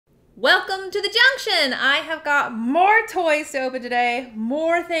Welcome to the junction! I have got more toys to open today,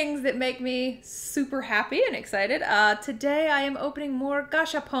 more things that make me super happy and excited. Today I am opening more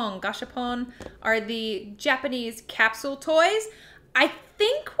Gashapon. Gashapon are the Japanese capsule toys. I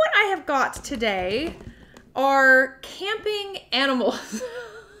think what I have got today are camping animals.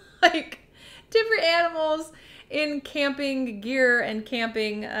 Like different animals in camping gear and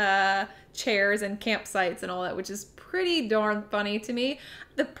camping chairs and campsites and all that, which is pretty darn funny to me.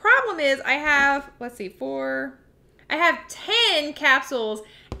 The problem is I have, let's see, I have 10 capsules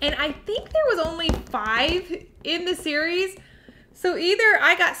and I think there was only 5 in the series. So either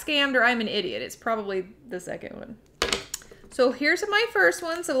I got scammed or I'm an idiot. It's probably the second one. So here's my first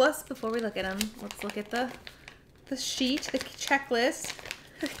one. So before we look at them, let's look at the sheet, the checklist.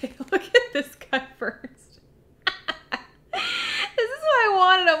 Okay, look at this guy first. This is what I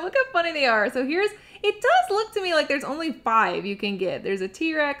wanted them. Look how funny they are. So it does look to me like there's only 5 you can get. There's a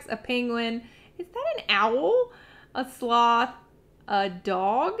T-Rex, a penguin. Is that an owl? A sloth, a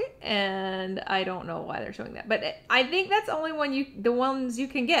dog, and I don't know why they're showing that. But I think that's only the ones you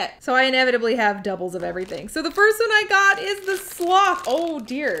can get. So I inevitably have doubles of everything. So the first one I got is the sloth. Oh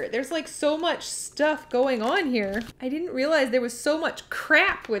dear, there's like so much stuff going on here. I didn't realize there was so much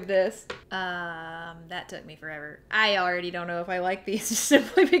crap with this. That took me forever. I already don't know if I like these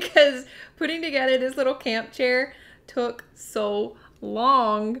simply because putting together this little camp chair took so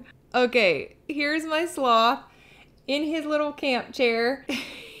long. Okay, here's my sloth in his little camp chair.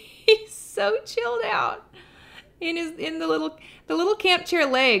 He's so chilled out. The little camp chair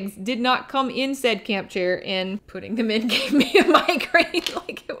legs did not come in said camp chair, and putting them in gave me a migraine.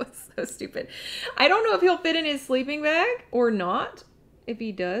 Like, it was so stupid. I don't know if he'll fit in his sleeping bag or not. If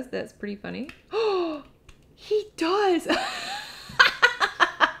he does, that's pretty funny. Oh, he does.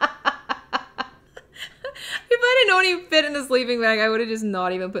 If I didn't know he fit in the sleeping bag, I would have just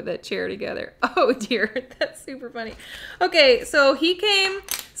not even put that chair together. Oh dear, that's super funny. Okay, so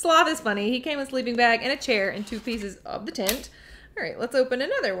Sloth is funny. He came with a sleeping bag and a chair and 2 pieces of the tent. All right, let's open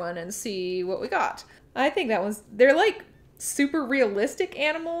another one and see what we got. I think they're like super realistic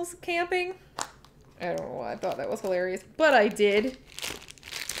animals camping. I don't know why I thought that was hilarious, but I did.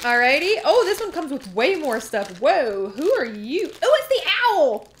 Alrighty. Oh, this one comes with way more stuff. Whoa, who are you? Oh, it's the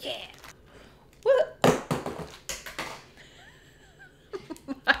owl. Yeah. What?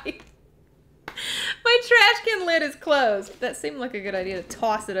 My trash can lid is closed. That seemed like a good idea to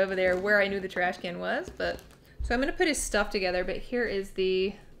toss it over there where I knew the trash can was, but... So I'm gonna put his stuff together, but here is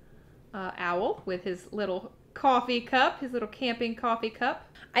the owl with his little coffee cup, his little camping coffee cup.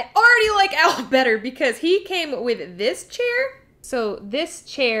 I already like Owl better because he came with this chair. So this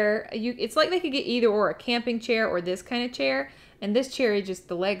chair, it's like they could get either or, a camping chair or this kind of chair. And this chair,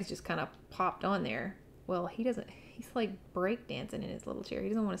 the legs just kind of popped on there. Well, he's like breakdancing in his little chair. He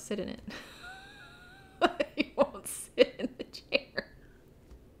doesn't want to sit in it. He won't sit in the chair.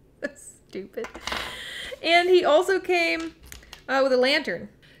 That's stupid. And he also came with a lantern.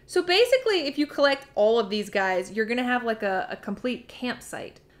 So basically, if you collect all of these guys, you're gonna have like a complete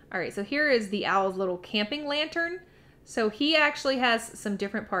campsite. All right, so here is the owl's little camping lantern. So he actually has some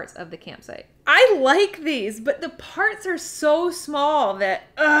different parts of the campsite. I like these, but the parts are so small that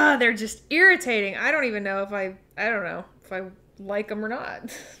they're just irritating. I don't even know if I like them or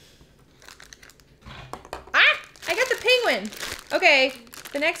not. I got the penguin. Okay,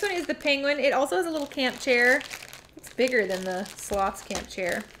 the next one is the penguin. It also has a little camp chair. It's bigger than the sloth's camp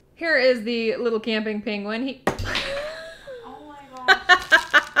chair. Here is the little camping penguin. Oh my gosh.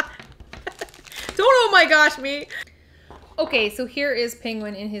 Don't oh my gosh me. Okay, so here is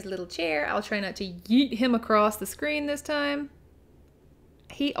Penguin in his little chair. I'll try not to yeet him across the screen this time.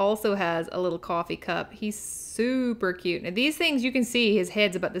 He also has a little coffee cup. He's super cute. Now these things, you can see his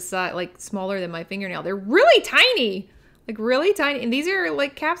head's about the size, like smaller than my fingernail. They're really tiny, like really tiny. And these are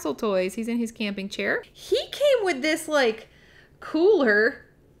like capsule toys. He's in his camping chair. He came with this like cooler.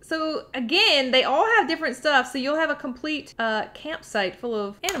 So again, they all have different stuff. So you'll have a complete campsite full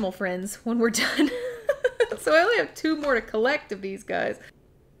of animal friends when we're done. So I only have 2 more to collect of these guys.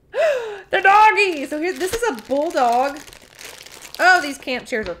 The doggy! So this is a bulldog. Oh, these camp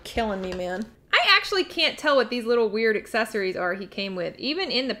chairs are killing me, man. I actually can't tell what these little weird accessories are he came with. Even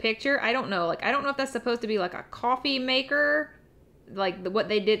in the picture, I don't know. Like, I don't know if that's supposed to be like a coffee maker. Like what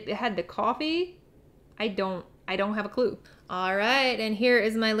they did, they had the coffee. I don't have a clue. All right, and here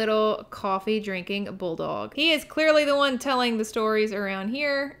is my little coffee drinking bulldog. He is clearly the one telling the stories around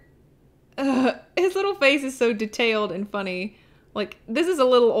here. His little face is so detailed and funny. Like, this is a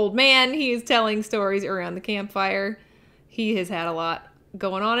little old man. He is telling stories around the campfire. He has had a lot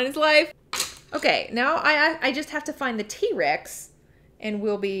going on in his life. Okay, now I just have to find the T-Rex and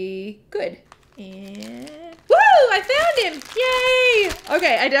we'll be good. And woo! I found him! Yay!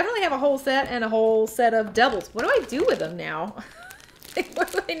 Okay, I definitely have a whole set and a whole set of doubles. What do I do with them now?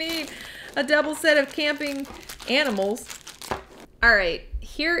 What do I need? A double set of camping animals. All right,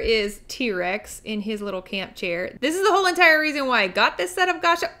 here is T-Rex in his little camp chair. This is the whole entire reason why I got this set of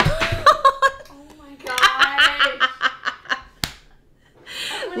Gashapon. Oh my gosh.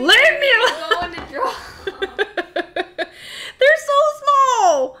 Leave me alone. They're so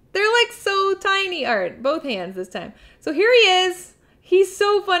small. They're like so tiny. All right, both hands this time. So here he is. He's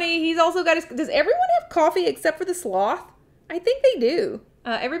so funny. He's also got his, does everyone have coffee except for the sloth? I think they do.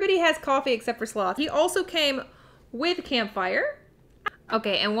 Everybody has coffee except for sloth. He also came with campfire.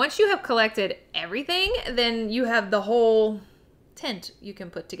 Okay, and once you have collected everything, then you have the whole tent you can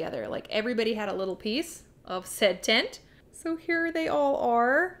put together. Like everybody had a little piece of said tent. So here they all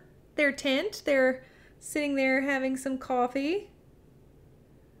are. Their tent. They're sitting there having some coffee.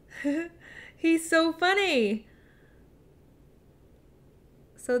 He's so funny.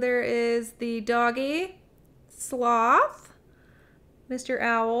 So there is the doggy, sloth, Mr.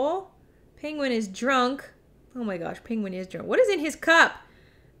 Owl. Penguin is drunk. Oh my gosh, Penguin is drunk. What is in his cup?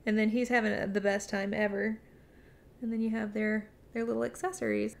 And then he's having the best time ever. And then you have their little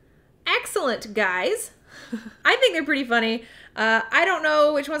accessories. Excellent, guys. I think they're pretty funny. I don't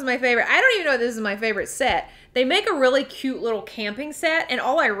know which one's my favorite. I don't even know if this is my favorite set. They make a really cute little camping set, and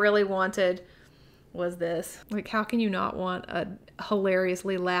all I really wanted was this. Like, how can you not want a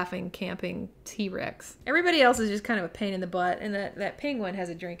hilariously laughing camping T-Rex? Everybody else is just kind of a pain in the butt, and that penguin has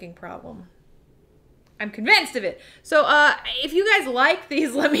a drinking problem. I'm convinced of it. So if you guys like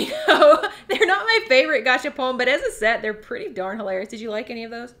these, let me know. They're not my favorite Gashapon, but as a set, they're pretty darn hilarious. Did you like any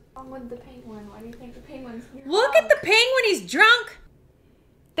of those? With the penguin. Why do you think the penguin's drunk? Look at the penguin. He's drunk.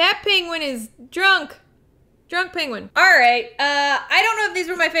 That penguin is drunk. Drunk penguin. All right. I don't know if these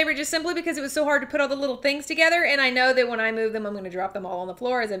were my favorite just simply because it was so hard to put all the little things together. And I know that when I move them, I'm going to drop them all on the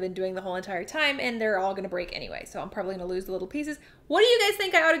floor as I've been doing the whole entire time. And they're all going to break anyway. So I'm probably going to lose the little pieces. What do you guys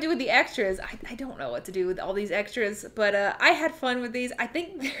think I ought to do with the extras? I don't know what to do with all these extras. But I had fun with these. I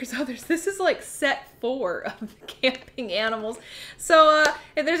think there's others. This is like set 4 of the camping animals. So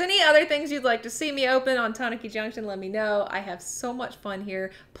if there's any other things you'd like to see me open on Tanuki Junction, let me know. I have so much fun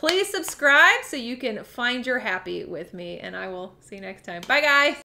here. Please subscribe so you can find your happy with me, and I will see you next time. Bye, guys.